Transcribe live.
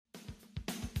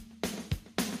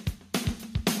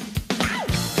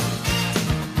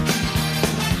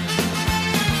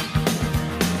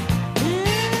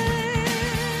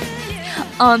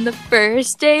On the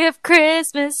first day of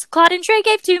Christmas, Claude and Trey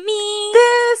gave to me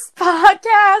this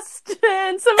podcast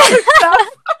and some other stuff.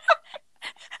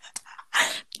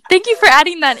 Thank you for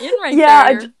adding that in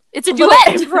there. It's a little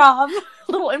duet.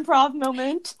 Little improv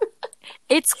moment.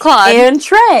 It's Claude and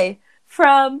Trey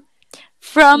from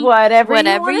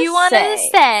whatever you want to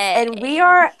say. And we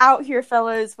are out here,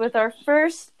 fellas, with our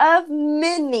first of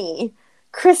many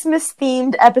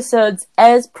Christmas-themed episodes,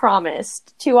 as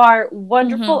promised, to our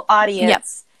wonderful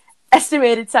audience,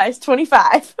 estimated size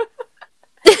 25.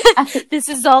 This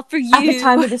is all for you. At the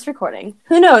time of this recording.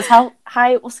 Who knows how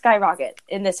high it will skyrocket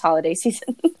in this holiday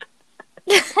season.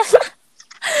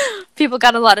 People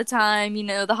got a lot of time,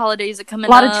 the holidays are coming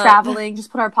up. A lot of traveling,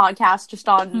 just put our podcast just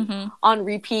on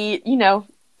repeat,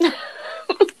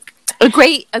 A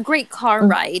great car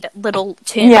ride, little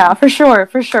tune. Yeah, for sure.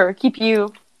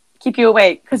 Keep you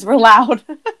awake, because we're loud.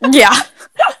 Yeah.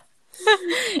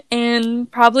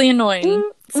 And probably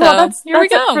annoying. So that's we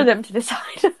go. Up for them to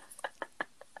decide.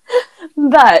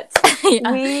 But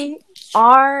we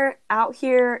are out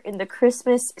here in the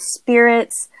Christmas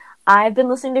spirits. I've been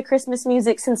listening to Christmas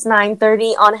music since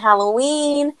 9:30 on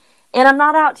Halloween, and I'm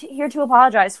not out here to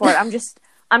apologize for it. I'm just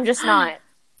not.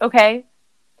 Okay?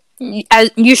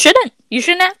 You shouldn't. You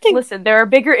shouldn't have to. Listen, there are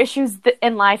bigger issues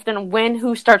in life than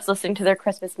who starts listening to their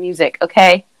Christmas music,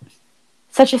 okay?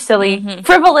 Such a silly,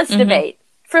 frivolous debate.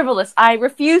 Frivolous. I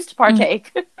refuse to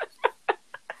partake.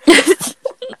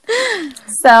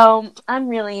 So, I'm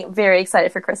really very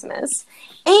excited for Christmas.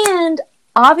 And,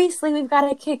 obviously, we've got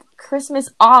to kick Christmas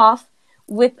off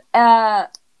with a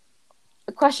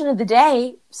question of the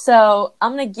day. So,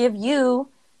 I'm going to give you,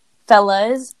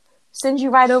 fellas, send you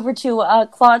right over to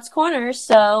Claude's Corner.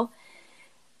 So,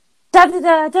 I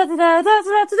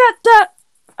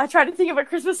tried to think of a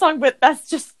Christmas song, but that's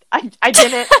just I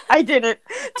didn't.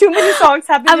 Too many songs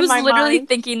happened in my mind. I was literally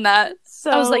thinking that.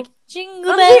 So I was like,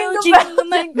 jingle bell, jingle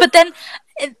bell. But then,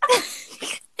 and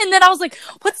then I was like,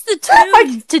 what's the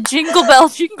tune to Jingle Bell,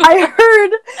 Jingle Bell? I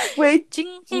heard way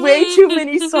too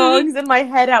many songs in my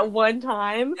head at one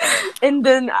time, and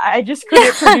then I just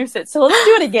couldn't produce it. So let's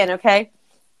do it again, okay?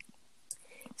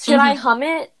 Should I hum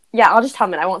it? Yeah, I'll just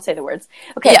hum it. I won't say the words.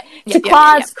 Okay, to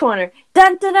Claude's Corner.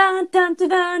 Dun dun dun dun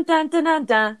dun dun dun dun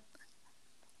dun.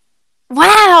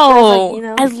 Wow,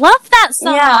 I love that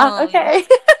song. Yeah, okay.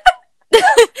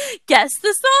 Guess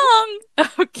the song.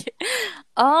 Okay.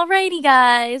 Alrighty,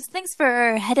 guys. Thanks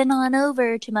for heading on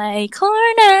over to my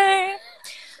corner.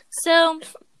 So,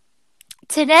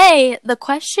 today, the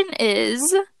question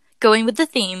is, going with the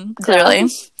theme, clearly.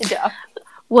 Duh.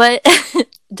 What has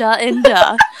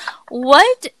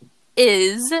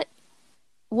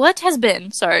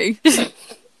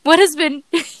been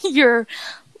your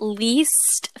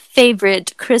least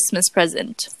favorite Christmas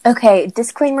present? Okay,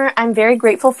 disclaimer, I'm very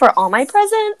grateful for all my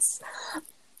presents.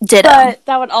 Ditto. But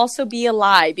that would also be a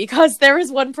lie, because there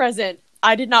was one present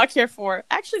I did not care for.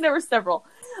 Actually, there were several.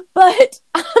 But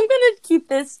I'm going to keep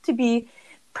this to be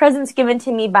presents given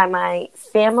to me by my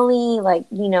family,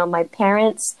 my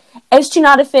parents, as to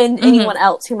not offend anyone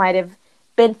else who might have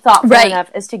been thoughtful enough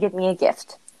as to give me a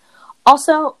gift.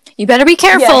 Also, you better be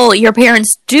careful. Yes, your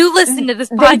parents do listen to this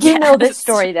podcast. They do know this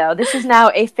story, though. This is now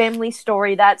a family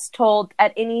story that's told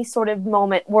at any sort of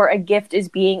moment where a gift is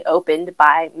being opened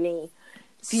by me.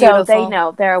 Beautiful. So they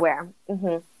know. They're aware.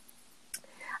 I'm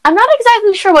not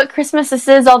exactly sure what Christmas this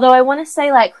is, although I want to say,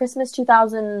 Christmas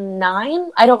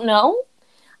 2009. I don't know.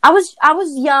 I was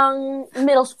young,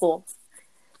 middle school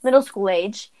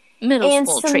age.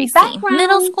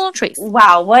 Middle school Tracy.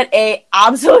 Wow, what a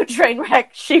absolute train wreck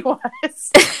she was.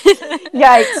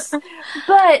 Yikes.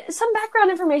 But some background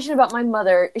information about my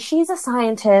mother. She's a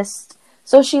scientist,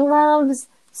 so she loves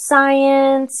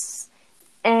science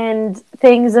and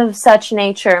things of such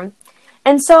nature.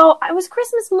 And so it was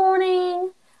Christmas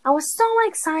morning. I was so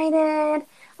excited.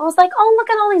 I was like, oh, look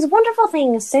at all these wonderful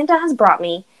things Santa has brought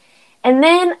me. And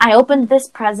then I opened this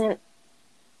present.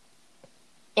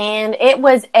 And it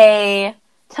was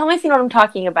tell me if you know what I'm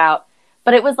talking about,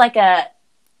 but it was like a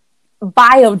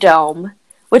biodome,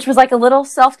 which was like a little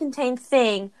self-contained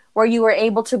thing where you were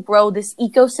able to grow this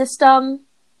ecosystem.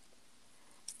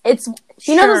 It's,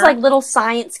 you know those little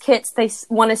science kits they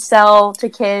want to sell to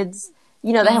kids?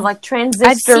 They have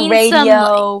transistor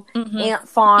radio, ant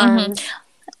farms.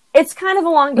 It's kind of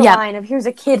along the line of here's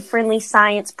a kid-friendly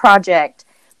science project.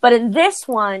 But in this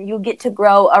one, you'll get to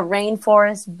grow a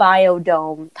rainforest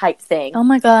biodome type thing. Oh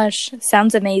my gosh,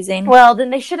 sounds amazing. Well,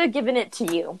 then they should have given it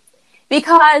to you.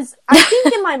 Because I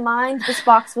think in my mind, this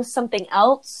box was something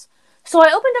else. So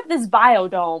I opened up this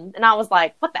biodome, and I was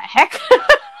like, what the heck?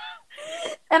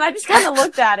 And I just kind of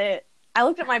looked at it, I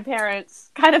looked at my parents,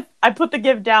 I put the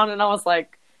gift down, and I was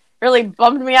like, really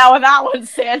bummed me out with that one,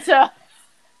 Santa.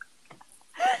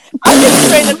 I just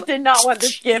straight up did not want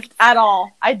this gift at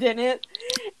all. I didn't.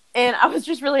 And I was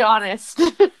just really honest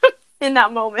in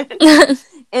that moment.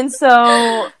 And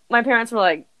so my parents were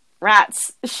like,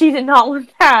 rats, she did not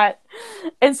want that.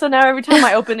 And so now every time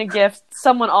I open a gift,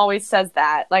 someone always says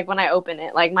that. Like when I open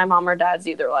it, like my mom or dad's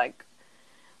either like,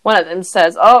 one of them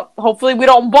says, oh, hopefully we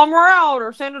don't bum her out,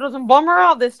 or Santa doesn't bum her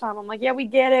out this time. I'm like, yeah, we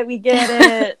get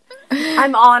it.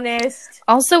 I'm honest.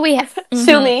 Also,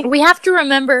 Sue me. We have to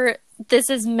remember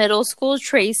this is middle school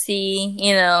Tracy,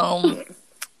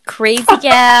 crazy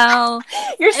gal.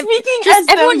 You're speaking just, as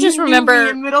though everyone you just knew remember me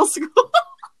in middle school.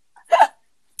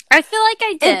 I feel like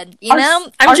I did, our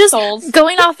I'm just souls.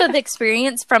 going off of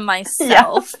experience from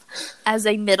myself as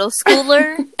a middle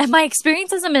schooler. And my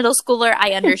experience as a middle schooler,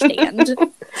 I understand.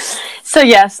 So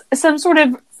yes, some sort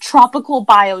of tropical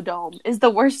biodome is the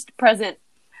worst present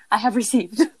I have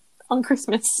received on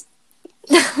Christmas.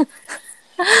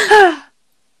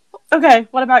 Okay,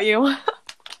 what about you?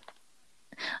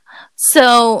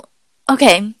 So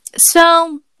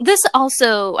this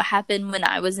also happened when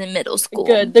I was in middle school.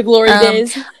 Good, the glory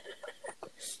days.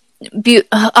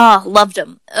 Loved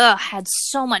them. Had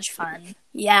so much fun.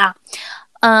 Yeah.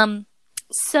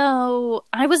 So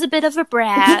I was a bit of a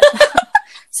brat.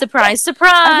 Surprise.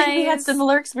 I think we had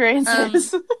similar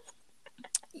experiences.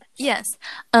 Yes.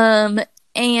 And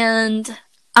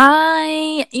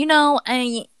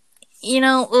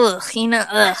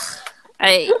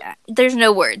there's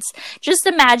no words. Just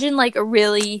imagine like a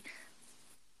really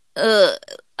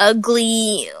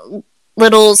ugly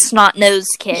little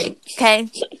snot-nosed kid. Okay?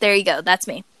 There you go. That's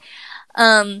me.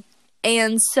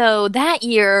 And so that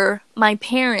year, my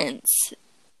parents,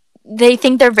 they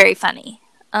think they're very funny.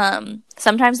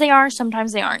 Sometimes they are,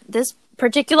 sometimes they aren't. This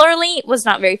particularly was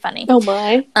not very funny. Oh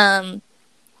my.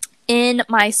 In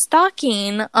my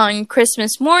stocking on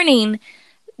Christmas morning,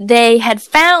 they had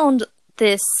found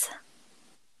this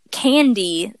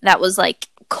candy that was like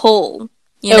coal.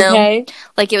 You know?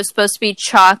 Like it was supposed to be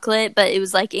chocolate, but it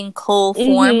was like in coal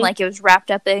form. Like it was wrapped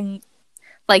up in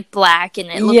like black and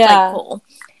it looked like coal.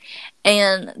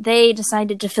 And they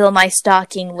decided to fill my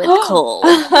stocking with coal.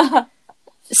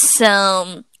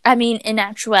 So, I mean, in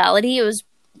actuality, it was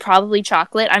probably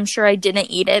chocolate. I'm sure I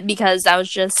didn't eat it because I was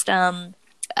just,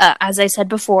 as I said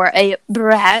before, a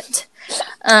brat.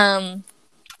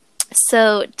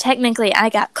 So technically, I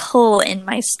got coal in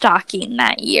my stocking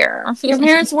that year. Your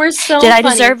parents were so did funny.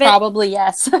 I deserve it? Probably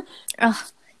yes.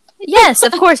 Yes,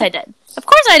 of course I did. Of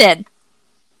course I did.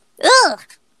 Ugh.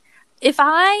 If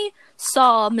I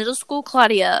saw middle school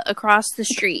Claudia across the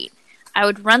street, I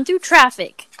would run through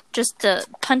traffic just to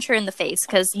punch her in the face.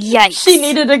 Because yikes, she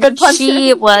needed a good punch. She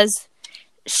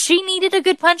needed a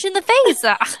good punch in the face.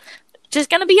 Just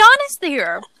gonna be honest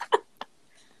here.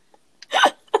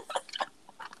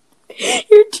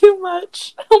 You're too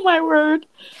much. Oh my word.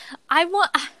 I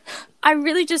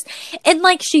really just, and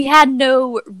like she had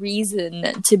no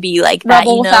reason to be like that,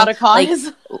 Rebel without a cause.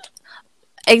 Like,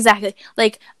 exactly.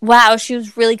 Like, wow, she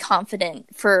was really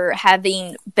confident for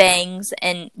having bangs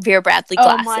and Vera Bradley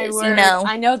glasses. Oh my word. You know,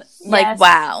 I know. Like, yes.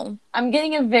 wow. I'm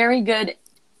getting a very good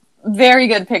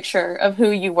picture of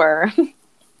who you were.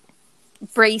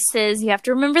 Braces. You have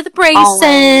to remember the braces.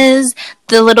 Always.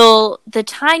 The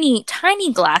tiny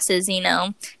glasses,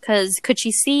 because could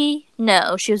she see?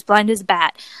 No. She was blind as a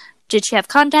bat. Did she have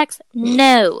contacts?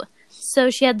 No. So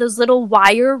she had those little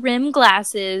wire rim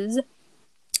glasses.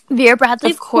 Vera Bradley,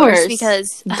 of course,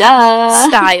 because duh,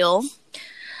 style.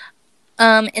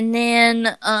 And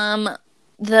then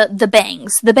the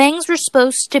bangs. The bangs were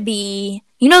supposed to be,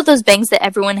 those bangs that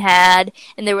everyone had,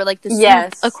 and they were like the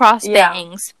swoop across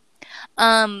bangs.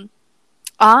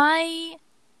 I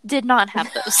did not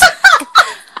have those.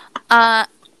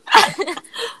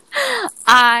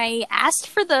 I asked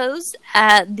for those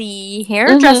at the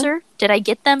hairdresser. Mm-hmm. Did I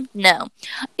get them? No.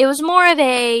 It was more of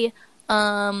a,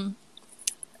 like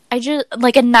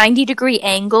a 90-degree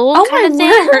angle kind of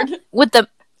thing. Word. With the,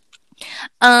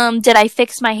 did I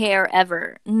fix my hair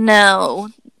ever? No.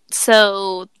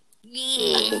 So,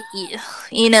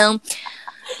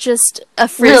 just a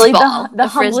frizz really, ball. The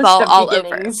frizz ball all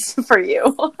over for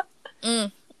you.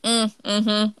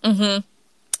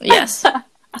 Yes.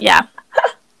 Yeah.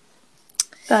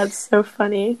 That's so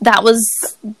funny. That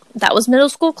was middle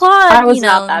school Claude. I was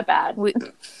not that bad.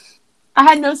 I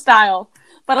had no style,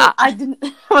 but I didn't.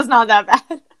 I was not that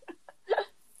bad.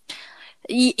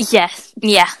 Yes.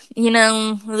 Yeah.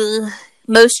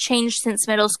 Most changed since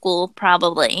middle school.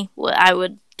 Probably. I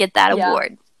would get that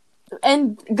award.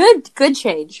 And good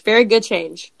change. Very good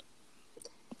change.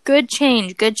 Good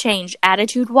change.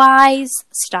 Attitude-wise,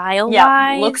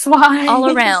 style-wise. Looks-wise. All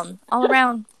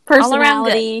around.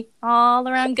 Personality. All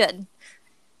around good.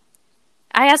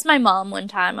 I asked my mom one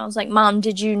time, I was like, Mom,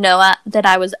 did you know that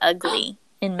I was ugly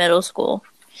in middle school?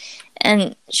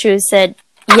 And she said,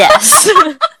 yes.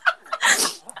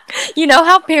 You know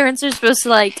how parents are supposed to,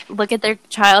 like, look at their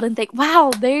child and think,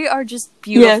 wow, they are just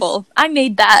beautiful. Yes. I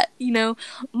made that, you know.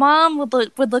 Mom would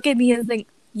look at me and think,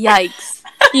 yikes.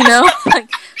 You know? Like,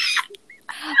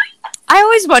 I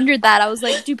always wondered that. I was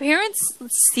like, do parents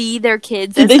see their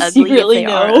kids as ugly if they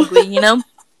are ugly, you know?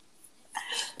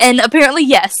 And apparently,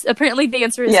 yes. Apparently, the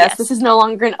answer is yes. This is no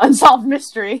longer an unsolved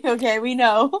mystery. Okay, we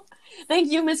know.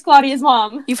 Thank you, Miss Claudia's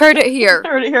mom. You've heard it here.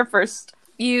 Heard it here first.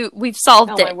 We've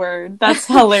solved it. Oh, my word. That's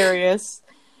hilarious.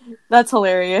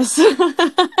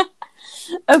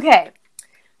 Okay.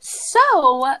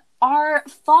 So, our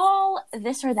fall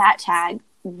this or that tag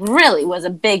really was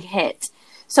a big hit.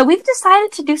 So, we've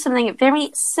decided to do something very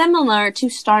similar to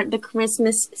start the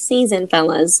Christmas season,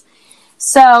 fellas.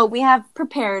 So, we have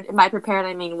prepared, and by prepared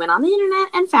I mean went on the internet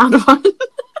and found one.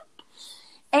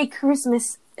 A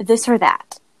Christmas this or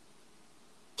that.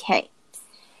 Okay.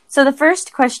 So the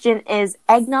first question is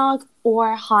eggnog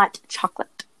or hot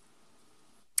chocolate?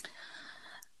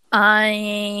 I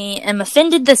am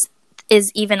offended this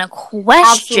is even a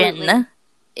question. Absolutely.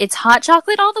 It's hot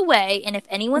chocolate all the way, and if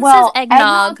anyone says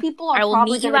eggnog I will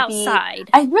meet you outside.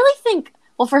 I really think,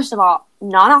 well, first of all,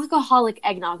 non-alcoholic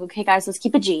eggnog. Okay, guys, let's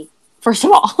keep a G. First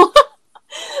of all.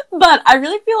 But I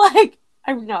really feel like,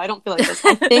 I don't feel like this.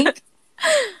 I think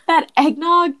that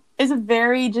eggnog is a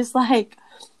very just like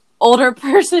older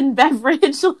person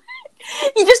beverage. You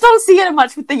just don't see it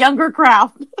much with the younger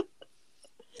crowd.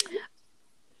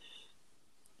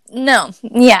 No.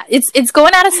 Yeah, it's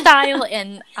going out of style,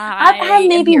 and I've had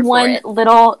maybe one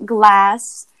little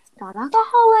glass,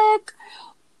 non-alcoholic,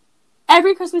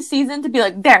 every Christmas season to be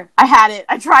like, there, I had it.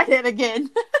 I tried it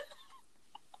again.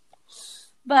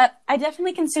 But I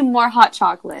definitely consume more hot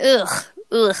chocolate.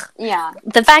 Ugh. Yeah.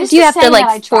 The fact you have to,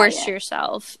 like, force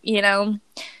yourself, you know?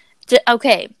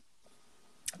 Okay.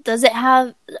 Does it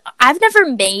have... I've never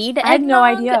made eggnog. I have no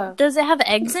idea. Does it have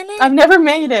eggs in it? I've never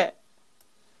made it.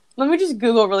 Let me just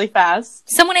Google really fast.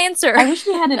 Someone answer. I wish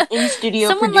we had an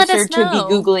in-studio producer to be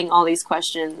Googling all these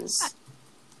questions.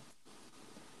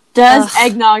 Does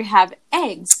eggnog have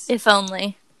eggs? If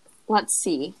only. Let's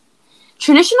see.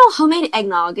 Traditional homemade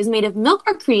eggnog is made of milk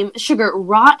or cream, sugar,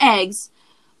 raw eggs,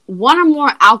 one or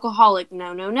more alcoholic,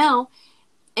 no,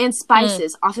 and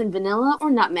spices, often vanilla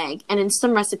or nutmeg, and in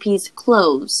some recipes,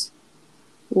 cloves.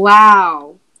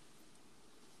 Wow.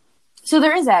 So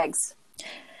there is eggs.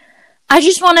 I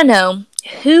just want to know,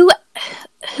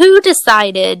 who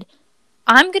decided,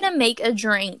 I'm going to make a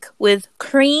drink with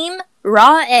cream,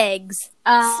 raw eggs,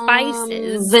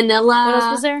 spices, vanilla, what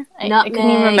else was there? Nutmeg. I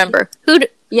couldn't even remember.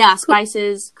 Yeah,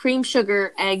 spices, cream,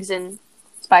 sugar, eggs, and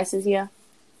spices, yeah.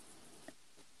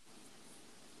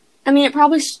 I mean, it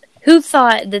probably... Who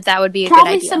thought that would be a good idea?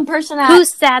 Probably some person who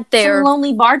sat there... Some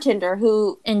lonely bartender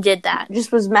who... And did that.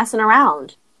 Just was messing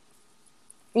around.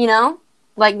 You know?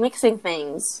 Like, mixing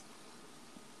things.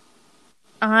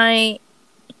 I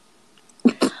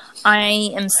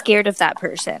am scared of that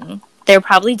person. They're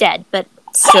probably dead, but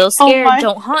still scared.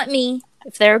 Don't haunt me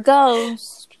if they're a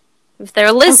ghost. If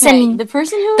they're listening. Okay, the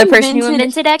person who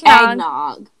invented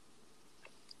eggnog.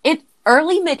 It's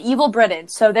early medieval Britain,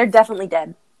 so they're definitely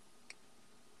dead.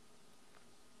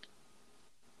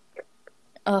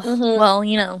 Well,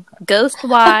 you know,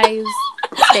 ghost-wise,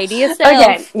 stay to yourself.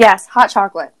 Okay, yes, hot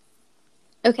chocolate.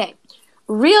 Okay,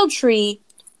 real tree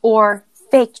or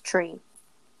fake tree?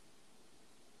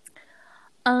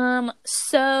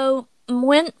 So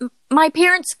when my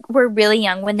parents were really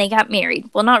young when they got married,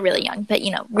 well, not really young, but,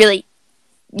 you know, really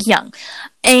young,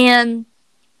 and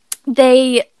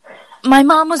my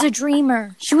mom was a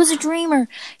dreamer. She was a dreamer.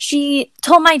 She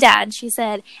told my dad, she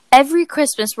said, every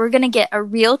Christmas we're going to get a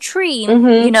real tree,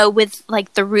 you know, with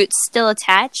like the roots still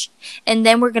attached. And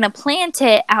then we're going to plant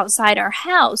it outside our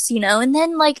house, you know, and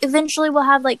then like eventually we'll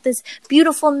have like this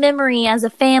beautiful memory as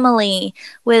a family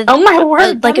with oh my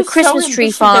word, like a Christmas tree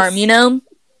farm, you know?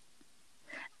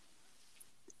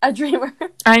 A dreamer.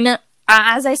 I know.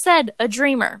 As I said, a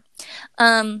dreamer.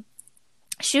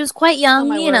 She was quite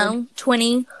young, you know,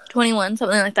 20, 21,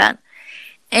 something like that.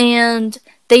 And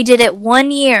they did it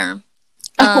 1 year.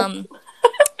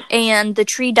 And the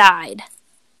tree died.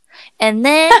 And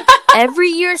then every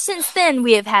year since then,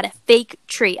 we have had a fake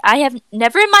tree. I have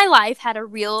never in my life had a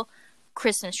real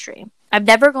Christmas tree. I've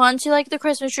never gone to like the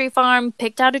Christmas tree farm,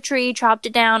 picked out a tree, chopped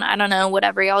it down. I don't know,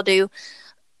 whatever y'all do.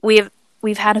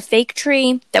 we've had a fake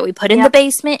tree that we put in Yep. the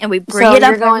basement, and we bring So it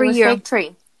up you're going every with year. fake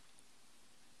tree.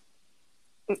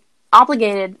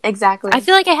 Obligated, exactly. I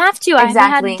feel like I have to. I haven't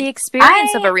Exactly. had the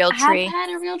experience of a real tree. I have had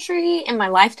a real tree in my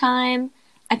lifetime.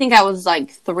 I think I was like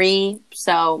 3,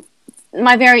 so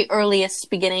my very earliest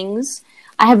beginnings.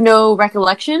 I have no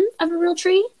recollection of a real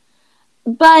tree.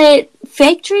 But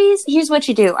fake trees, here's what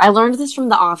you do. I learned this from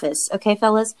The Office, okay,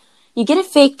 fellas? You get a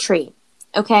fake tree,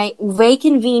 okay? Way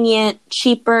convenient,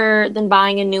 cheaper than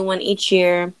buying a new one each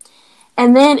year.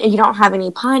 And then you don't have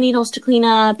any pine needles to clean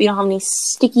up. You don't have any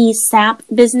sticky sap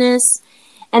business.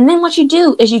 And then what you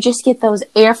do is you just get those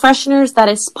air fresheners that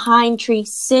is pine tree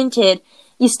scented.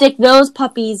 You stick those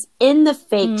puppies in the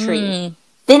fake tree.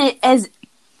 Then it's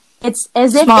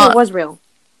as if it was real.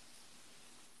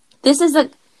 This is a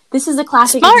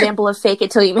classic example of fake it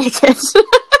till you make it.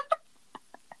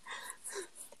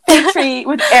 Fake tree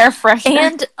with air freshener.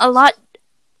 And a lot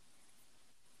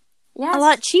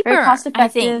cheaper. Very cost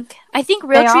effective. I think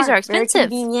real trees are expensive. Very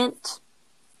convenient.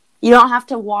 You don't have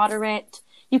to water it.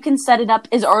 You can set it up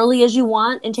as early as you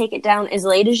want and take it down as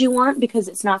late as you want because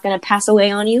it's not going to pass away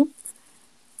on you.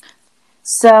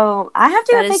 So I have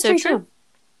to have fake tree too.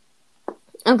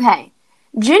 Okay,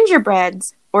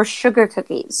 gingerbreads or sugar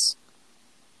cookies?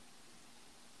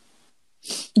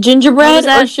 Gingerbread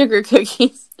or sugar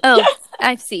cookies? Oh,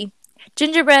 I see.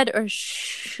 Gingerbread or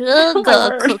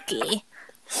sugar cookie?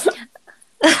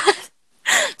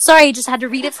 Sorry, I just had to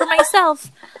read it for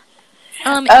myself.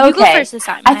 You go first this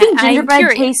time. I think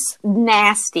gingerbread tastes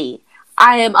nasty.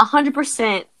 I am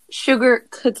 100% sugar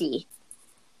cookie.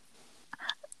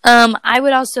 I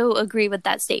would also agree with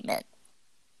that statement.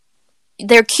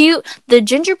 They're cute. The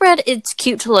gingerbread, it's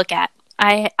cute to look at.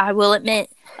 I will admit,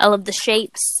 I love the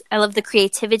shapes. I love the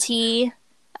creativity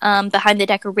behind the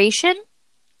decoration.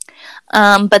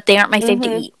 But they aren't my fave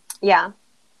to eat. Yeah.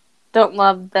 Don't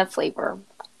love the flavor.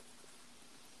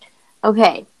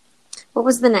 Okay. What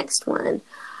was the next one?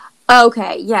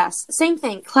 Okay, yes. Same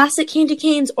thing. Classic candy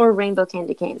canes or rainbow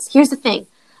candy canes. Here's the thing.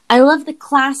 I love the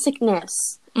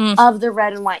classicness of the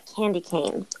red and white candy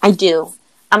cane. I do.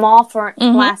 I'm all for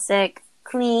classic,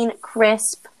 clean,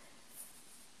 crisp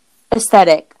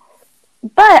aesthetic.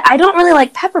 But I don't really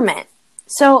like peppermint.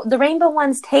 So the rainbow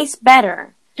ones taste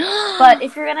better. But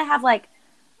if you're going to have like...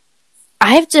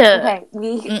 I have to...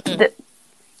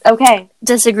 Okay.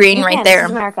 Disagreeing right there.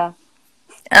 This is America.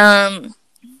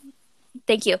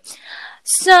 Thank you.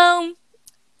 So,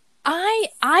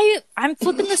 I'm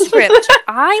flipping the script.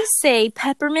 I say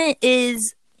peppermint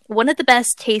is one of the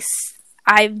best tastes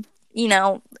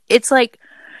it's like,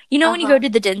 when you go to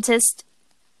the dentist,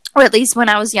 or at least when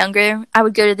I was younger, I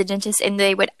would go to the dentist and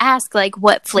they would ask, like,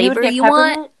 what flavor you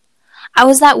want. I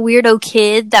was that weirdo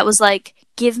kid that was like,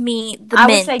 give me the mint. I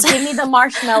would say, give me the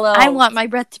marshmallow. I want my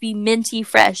breath to be minty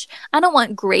fresh. I don't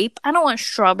want grape. I don't want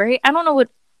strawberry. I don't know what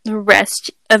the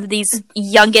rest of these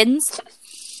youngins.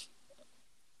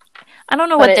 I don't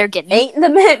know what they're getting. Ain't the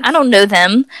mint. I don't know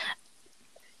them.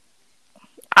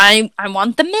 I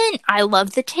want the mint. I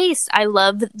love the taste. I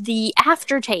love the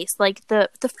aftertaste, like the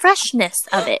freshness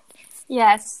of it.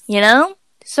 Yes.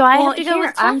 So I have to go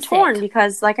with classic. I'm torn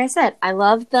because, like I said, I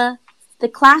love the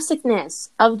classicness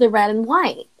of the red and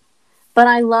white, but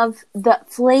I love the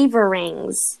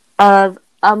flavorings of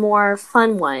a more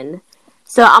fun one.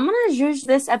 So I'm going to zhuzh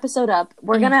this episode up.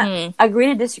 We're going to agree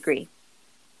to disagree.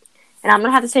 And I'm going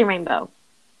to have to say rainbow.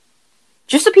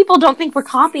 Just so people don't think we're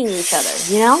copying each other,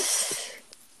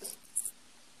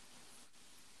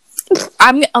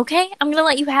 I'm going to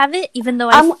let you have it, even though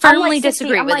I firmly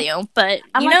disagree with you. But,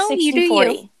 you do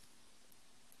 40.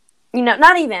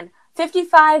 Not even.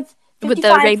 55 with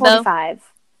the rainbow?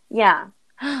 45. Yeah.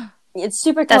 It's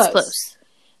super close. That's close.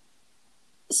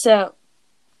 So...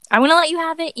 I'm going to let you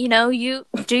have it. You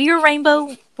do your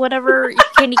rainbow, whatever,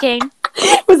 candy cane.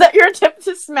 Was that your attempt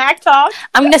to smack talk?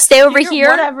 I'm going to stay over here.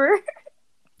 Whatever.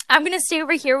 I'm going to stay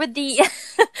over here with the...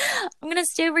 I'm going to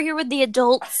stay over here with the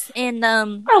adults and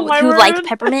who like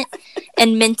peppermint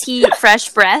and minty fresh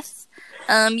breath.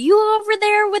 You over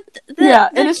there with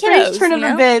the in a strange turn of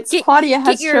events, Claudia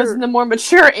has chosen the more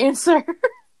mature answer.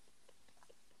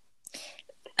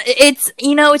 It's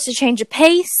it's a change of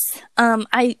pace.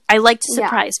 I like to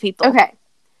surprise people. Okay.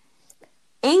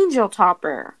 Angel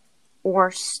topper or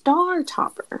star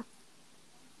topper?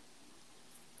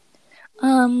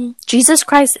 Jesus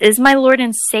Christ is my Lord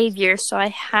and Savior, so I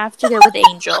have to go with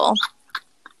Angel.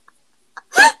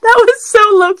 That was so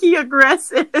low-key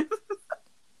aggressive.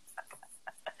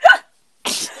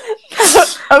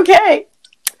 Okay.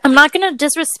 I'm not gonna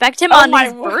disrespect him on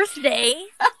his birthday.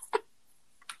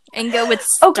 and go with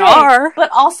Okay, star. but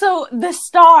also the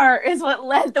star is what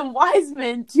led the wise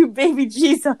men to baby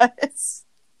Jesus.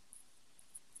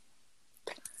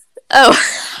 Oh,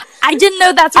 I didn't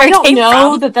know that's where I it don't came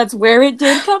know from. that that's where it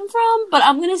did come from, but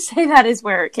I'm gonna say that is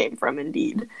where it came from,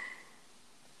 indeed.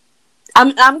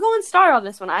 I'm going star on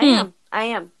this one. I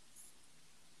am.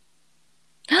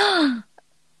 Oh,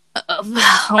 Are we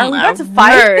my about to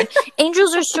fight? word.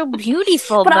 Angels are so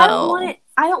beautiful, But though.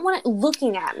 I don't want it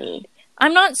looking at me.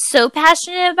 I'm not so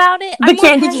passionate about it. The I'm more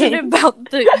candy passionate cane.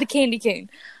 about the candy cane.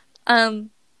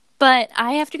 But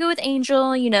I have to go with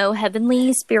angel,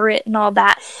 heavenly spirit and all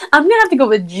that. I'm gonna have to go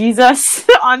with Jesus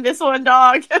on this one,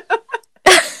 dog.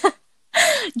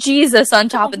 Jesus on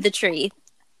top of the tree.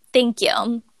 Thank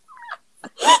you.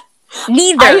 I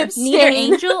Neither abstain.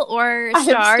 angel or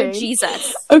star, abstain.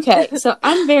 Jesus. Okay, so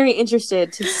I'm very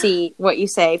interested to see what you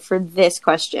say for this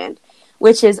question,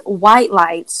 which is white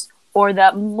lights or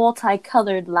the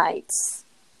multicolored lights.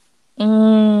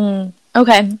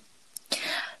 Okay.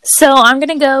 So I'm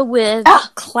gonna go with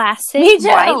classic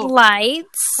white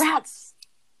lights. Rats.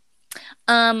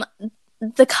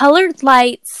 The colored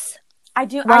lights,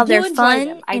 while they're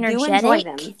fun,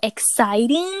 energetic,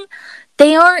 exciting,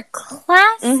 they aren't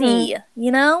classy.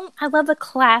 I love a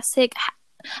classic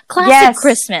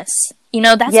Christmas.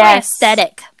 That's my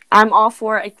aesthetic. I'm all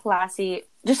for a classy.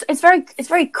 Just it's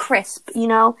very crisp.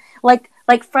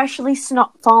 Like freshly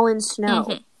fallen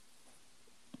snow.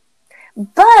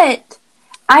 But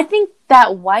I think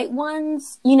that white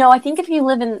ones, I think if you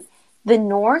live in the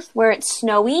north where it's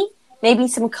snowy, maybe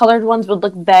some colored ones would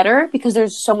look better because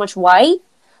there's so much white.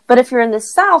 But if you're in the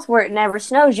south where it never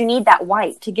snows, you need that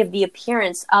white to give the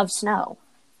appearance of snow.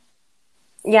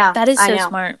 Yeah, that is so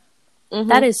smart. Mm-hmm.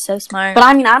 That is so smart. But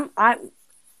I mean,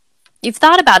 you've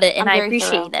thought about it, and I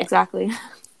appreciate it. Exactly.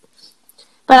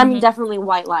 But I mean, definitely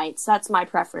white lights. That's my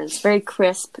preference. Very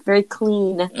crisp, very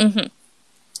clean. Mm-hmm.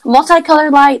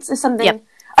 Multicolored lights is something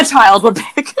a child would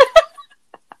pick.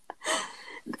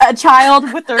 A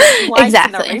child with their lights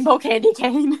and their rainbow candy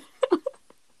cane.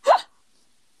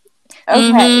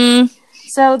 Okay,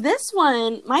 so this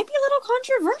one might be a little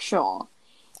controversial.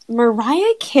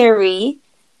 Mariah Carey,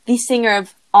 the singer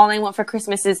of All I Want for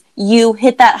Christmas Is You,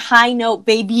 Hit That High Note,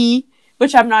 Baby,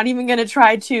 which I'm not even going to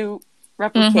try to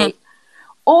replicate.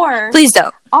 Or, please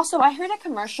don't. Also, I heard a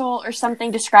commercial or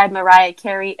something describe Mariah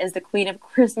Carey as the Queen of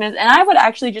Christmas, and I would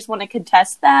actually just want to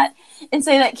contest that and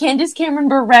say that Candace Cameron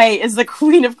Bure is the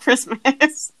Queen of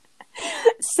Christmas.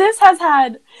 Sis has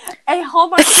had a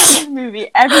Hallmark Christmas movie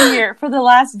every year for the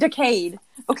last decade.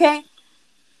 Okay?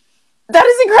 That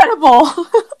is incredible.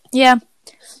 Yeah.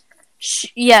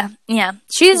 Yeah.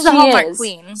 She's the Hallmark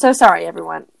Queen. So sorry,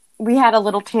 everyone. We had a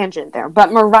little tangent there. But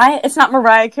it's not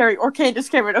Mariah Carey or Candace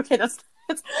Cameron. Okay, that's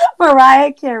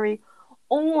Mariah Carey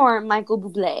or Michael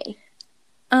Bublé.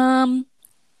 I'm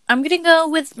gonna go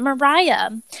with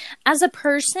Mariah. As a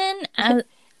person,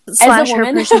 slash her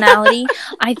personality,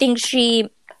 I think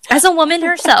as a woman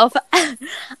herself,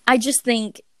 I just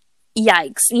think,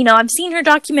 yikes. I've seen her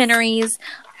documentaries.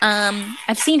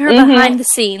 I've seen her behind the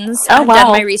scenes. I've done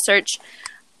my research.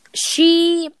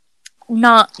 She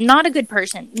not a good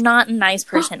person, not a nice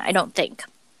person. I don't think.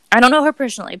 I don't know her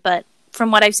personally, but from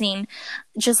what I've seen,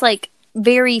 just like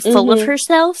very full of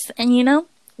herself, and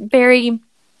very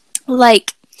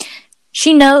like.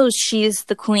 She knows she's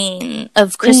the queen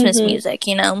of Christmas music,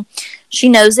 She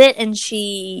knows it, and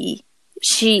she's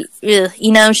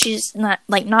not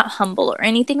not humble or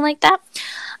anything like that.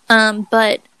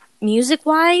 But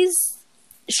music-wise,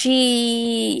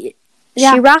 she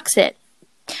rocks it.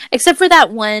 Except for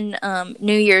that one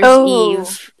New Year's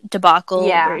Eve debacle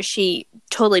where she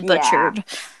totally butchered.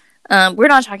 We're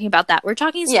not talking about that. We're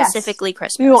talking specifically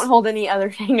Christmas. We won't hold any other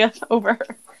thing over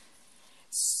her.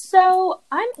 So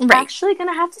I'm actually going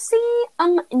to have to say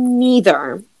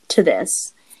neither to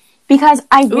this. Because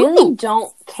I really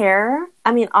don't care.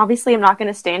 I mean, obviously I'm not going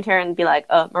to stand here and be like,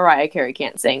 Mariah Carey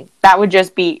can't sing. That would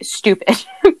just be stupid.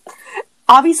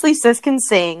 Obviously Sis can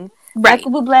sing. Right.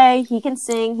 Michael Bublé, he can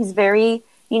sing. He's very,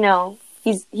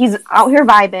 he's out here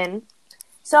vibing.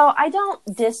 So I don't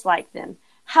dislike them.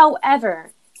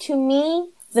 However, to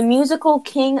me, the musical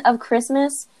king of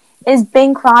Christmas is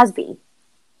Bing Crosby.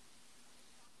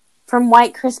 From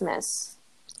White Christmas.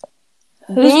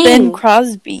 Who's Bing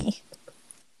Crosby?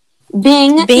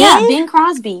 Bing? Yeah, Bing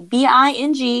Crosby.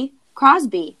 B-I-N-G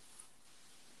Crosby.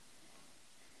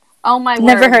 Oh my word.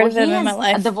 Never heard of him in my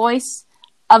life. The voice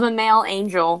of a male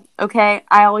angel, okay?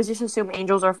 I always just assume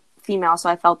angels are female, so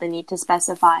I felt the need to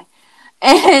specify.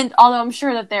 And although I'm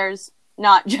sure that there's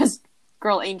not just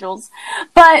girl angels.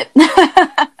 But,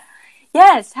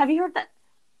 yes, have you heard that?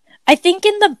 I think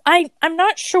I'm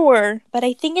not sure, but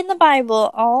I think in the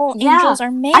Bible all angels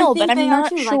are male, but I'm not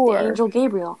sure. Like the angel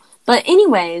Gabriel. But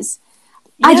anyways,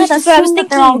 Yeah, I just that's what I was assume that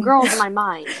thinking. they're all girls in my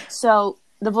mind. So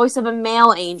the voice of a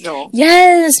male angel.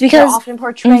 Yes, They're because often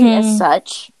portrayed as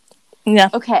such. yeah.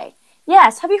 Okay.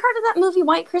 Yes. Have you heard of that movie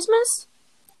White Christmas?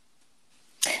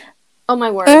 Oh my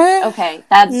word. Okay.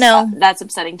 That's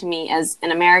upsetting to me as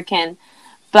an American.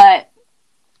 But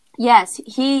yes,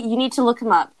 you need to look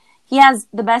him up. He has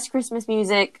the best Christmas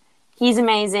music. He's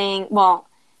amazing. Well,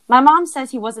 my mom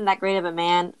says he wasn't that great of a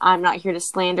man. I'm not here to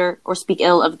slander or speak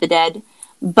ill of the dead,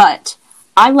 but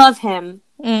I love him.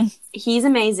 He's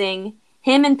amazing.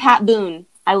 Him and Pat Boone.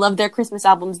 I love their Christmas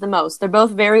albums the most. They're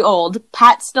both very old.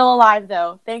 Pat's still alive,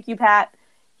 though. Thank you, Pat.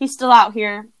 He's still out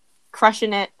here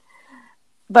crushing it.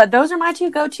 But those are my two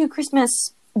go-to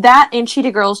Christmas. That and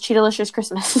Cheetah Girls, Cheetah-licious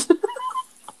Christmas.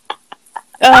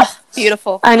 Ugh,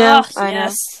 beautiful. I know. Ugh, I know.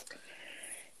 yes.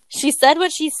 She said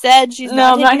what she said. She's No,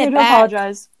 not I'm not taking here it to back.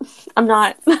 apologize. I'm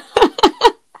not.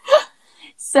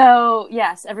 So,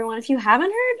 yes, everyone, if you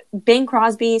haven't heard Bing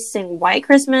Crosby sing White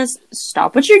Christmas,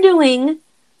 stop what you're doing,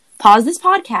 pause this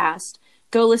podcast,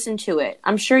 go listen to it.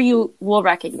 I'm sure you will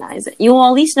recognize it. You will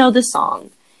at least know the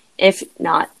song, if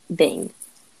not Bing.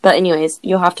 But anyways,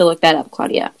 you'll have to look that up,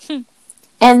 Claudia.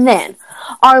 And then,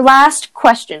 our last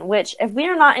question, which, if we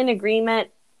are not in agreement,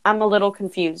 I'm a little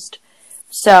confused.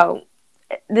 So,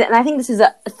 and I think this is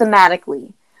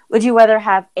thematically. Would you rather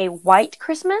have a white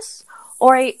Christmas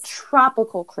or a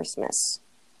tropical Christmas?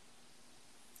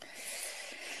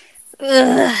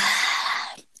 Ugh.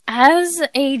 As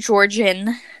a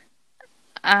Georgian,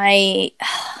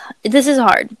 this is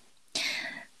hard.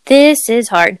 This is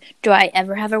hard. Do I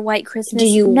ever have a white Christmas? Do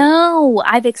you? No,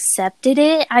 I've accepted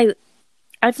it.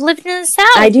 I've lived in the South.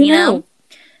 I do know.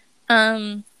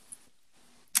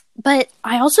 But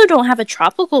I also don't have a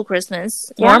tropical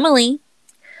Christmas normally.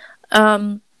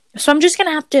 So I'm just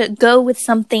gonna have to go with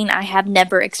something I have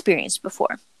never experienced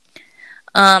before.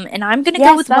 And I'm gonna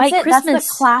go with White Christmas. That's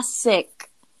the classic.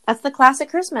 That's the classic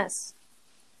Christmas.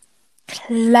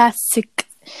 Classic.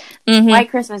 Mm-hmm. White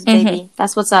Christmas, baby.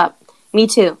 That's what's up. Me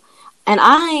too. And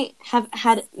I have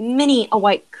had many a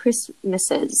white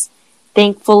Christmases,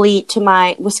 thankfully to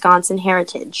my Wisconsin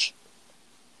heritage.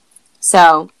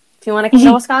 So, if you want to come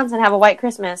to Wisconsin and have a white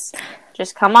Christmas,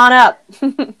 just come on up.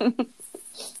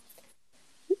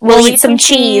 We'll eat some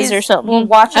cheese or something. We'll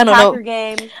watch a Packer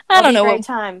game. I don't know. Great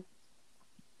time.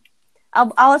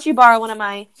 I'll let you borrow one of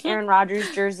my Aaron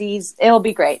Rodgers jerseys. It'll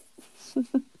be great.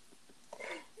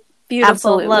 Beautiful.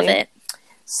 Absolutely. Love it.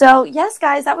 So, yes,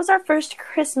 guys, that was our first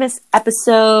Christmas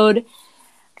episode.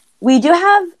 We do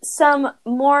have some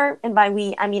more, and by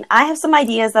we, I mean I have some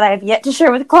ideas that I have yet to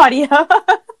share with Claudia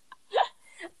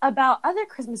about other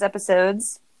Christmas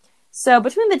episodes. So,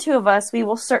 between the two of us, we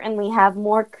will certainly have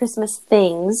more Christmas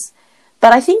things.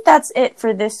 But I think that's it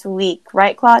for this week,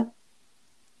 right, Claude?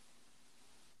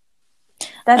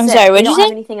 That's I'm it. sorry, what did you don't say?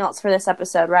 have anything else for this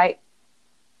episode, right?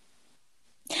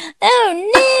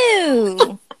 Oh,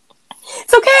 no!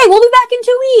 It's okay. We'll be back in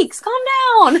 2 weeks. Calm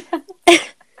down.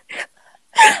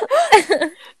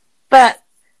 But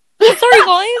sorry,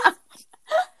 guys.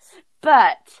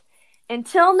 But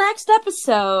until next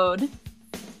episode,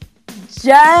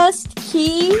 just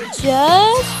keep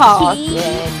talking.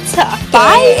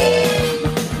 Bye.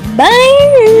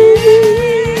 Bye.